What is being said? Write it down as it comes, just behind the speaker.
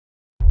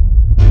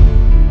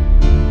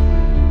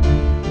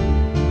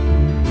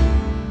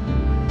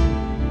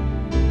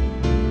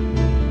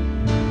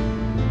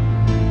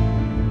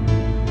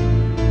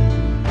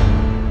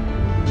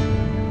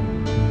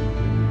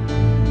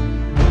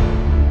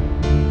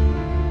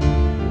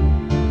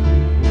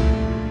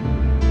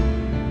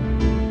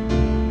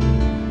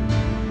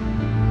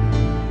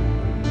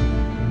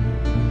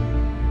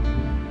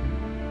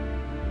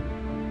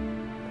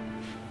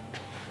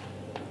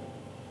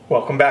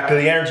Welcome back to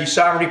the Energy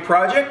Sovereignty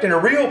Project and a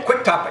real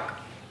quick topic.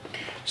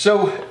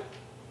 So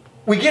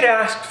we get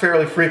asked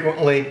fairly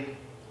frequently,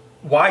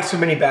 why so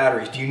many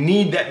batteries? Do you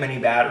need that many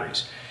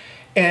batteries?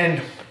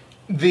 And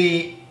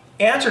the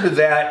answer to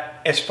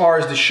that, as far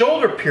as the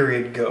shoulder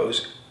period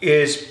goes,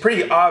 is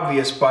pretty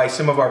obvious by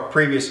some of our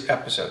previous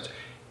episodes.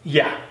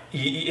 Yeah,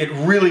 it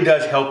really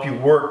does help you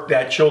work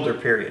that shoulder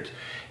period.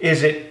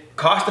 Is it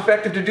cost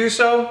effective to do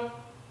so?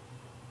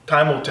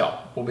 Time will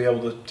tell. We'll be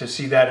able to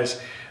see that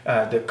as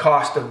the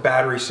cost of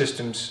battery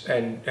systems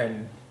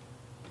and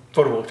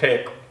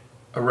photovoltaic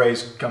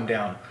arrays come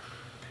down.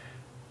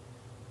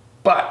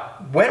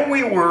 But when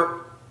we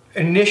were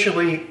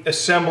initially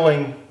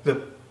assembling the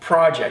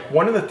project,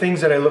 one of the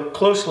things that I looked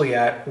closely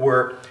at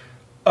were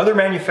other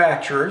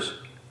manufacturers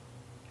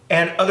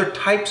and other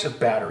types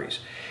of batteries.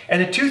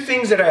 And the two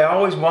things that I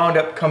always wound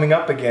up coming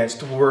up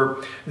against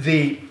were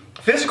the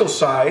physical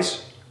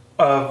size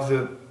of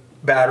the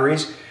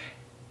batteries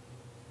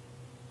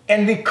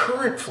and the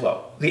current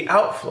flow, the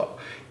outflow.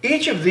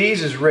 Each of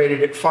these is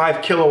rated at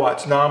 5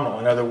 kilowatts nominal,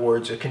 in other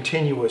words, a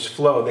continuous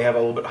flow. They have a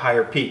little bit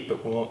higher peak,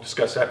 but we won't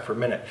discuss that for a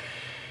minute.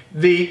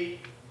 The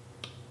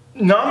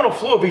nominal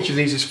flow of each of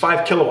these is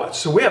 5 kilowatts.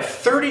 So we have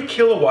 30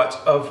 kilowatts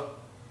of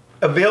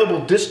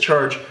available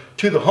discharge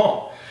to the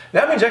home.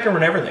 That means I can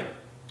run everything.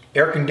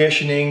 Air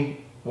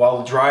conditioning while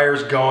the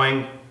dryer's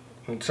going,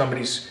 when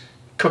somebody's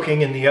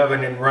cooking in the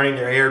oven and running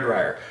their hair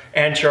dryer,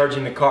 and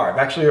charging the car. I've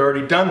actually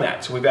already done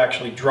that. So we've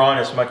actually drawn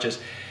as much as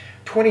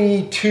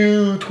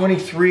 22,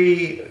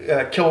 23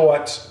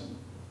 kilowatts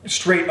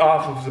straight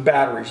off of the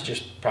batteries,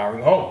 just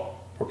powering home.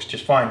 Works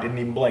just fine, didn't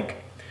even blink.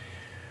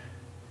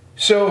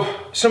 So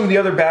some of the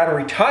other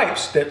battery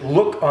types that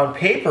look on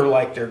paper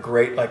like they're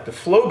great, like the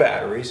flow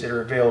batteries that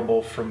are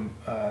available from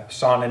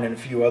Sonnen and a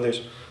few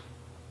others,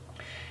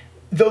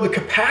 though the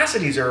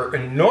capacities are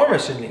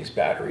enormous in these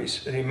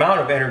batteries, the amount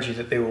of energy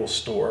that they will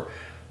store,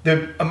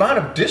 the amount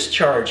of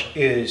discharge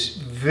is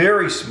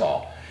very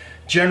small,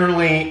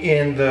 generally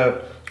in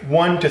the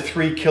 1 to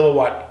 3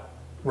 kilowatt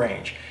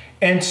range.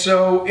 And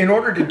so in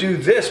order to do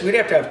this, we'd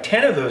have to have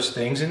 10 of those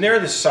things, and they're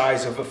the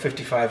size of a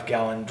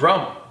 55-gallon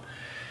drum.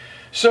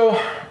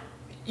 So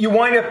you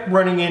wind up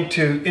running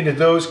into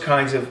those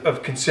kinds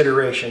of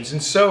considerations.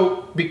 And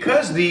so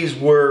because these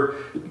were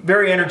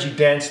very energy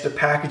dense, the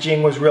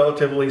packaging was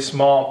relatively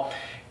small,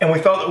 and we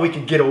felt that we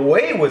could get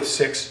away with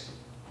 6,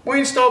 we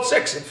installed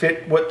 6. It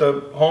fit what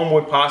the home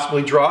would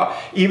possibly draw,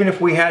 even if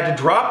we had to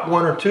drop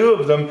 1 or 2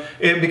 of them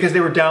because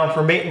they were down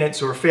for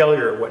maintenance or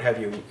failure or what have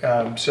you.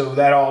 So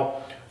that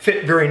all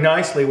fit very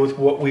nicely with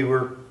what we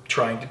were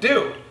trying to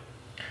do.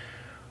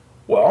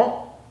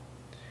 Well,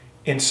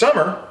 in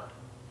summer,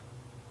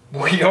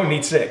 we don't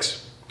need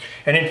 6.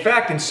 And in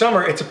fact, in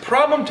summer, it's a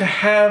problem to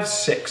have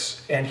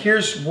 6. And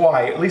here's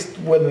why, at least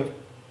when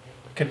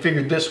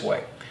configured this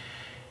way.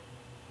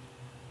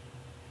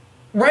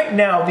 Right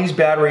now, these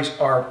batteries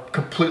are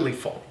completely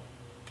full.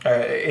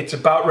 It's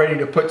about ready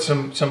to put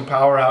some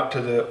power out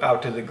to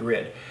the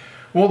grid.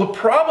 Well, the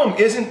problem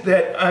isn't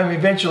that I'm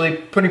eventually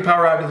putting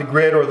power out to the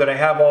grid or that I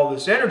have all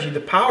this energy.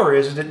 The power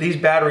is that these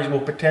batteries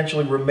will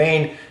potentially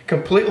remain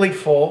completely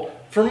full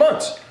for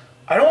months.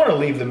 I don't want to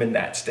leave them in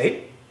that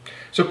state.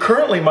 So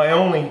currently my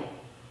only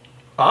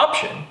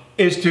option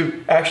is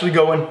to actually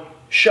go and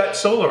shut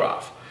solar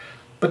off.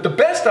 But the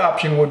best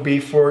option would be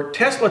for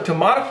Tesla to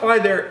modify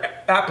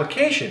their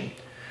application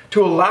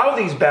to allow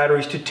these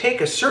batteries to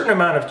take a certain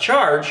amount of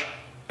charge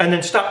and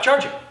then stop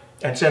charging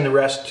and send the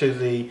rest to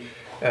the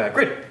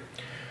grid.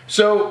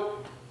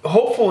 So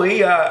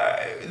hopefully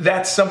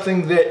that's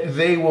something that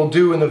they will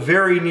do in the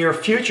very near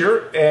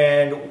future,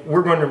 and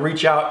we're going to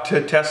reach out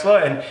to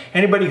Tesla and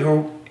anybody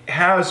who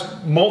has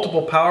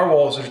multiple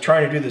Powerwalls that are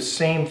trying to do the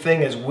same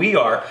thing as we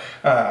are.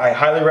 I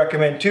highly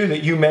recommend too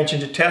that you mention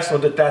to Tesla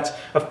that that's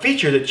a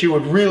feature that you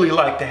would really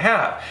like to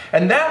have.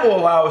 And that will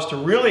allow us to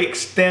really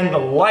extend the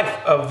life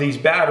of these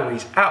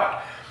batteries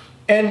out.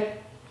 And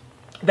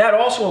that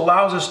also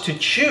allows us to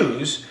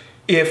choose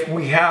if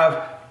we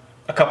have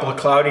a couple of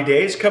cloudy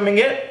days coming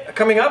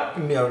up,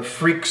 you know,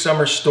 freak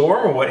summer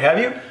storm or what have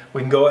you,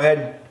 we can go ahead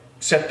and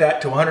set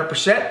that to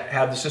 100%,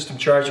 have the system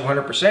charged to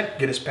 100%,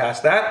 get us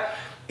past that.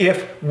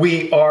 If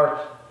we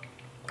are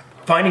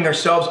finding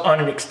ourselves on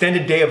an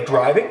extended day of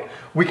driving,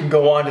 we can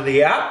go onto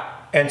the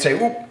app and say,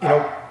 "Ooh, you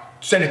know,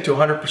 send it to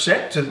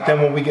 100%, so that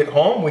then when we get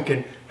home, we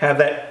can have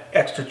that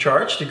extra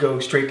charge to go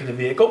straight to the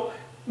vehicle."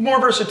 More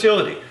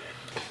versatility.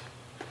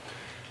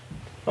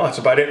 Well, that's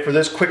about it for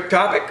this quick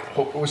topic.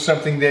 Hope it was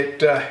something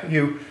that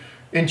you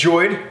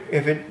enjoyed.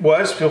 If it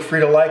was, feel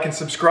free to like and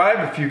subscribe.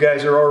 If you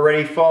guys are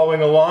already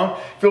following along,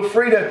 feel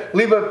free to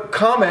leave a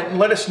comment and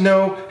let us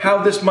know how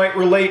this might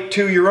relate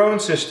to your own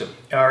system.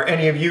 Are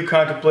any of you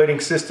contemplating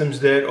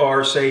systems that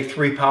are, say,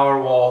 3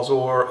 Powerwalls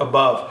or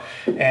above?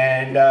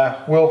 And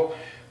we'll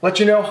let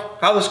you know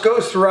how this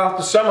goes throughout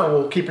the summer.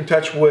 We'll keep in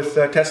touch with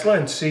Tesla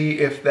and see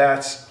if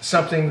that's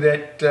something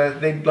that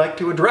they'd like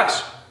to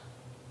address.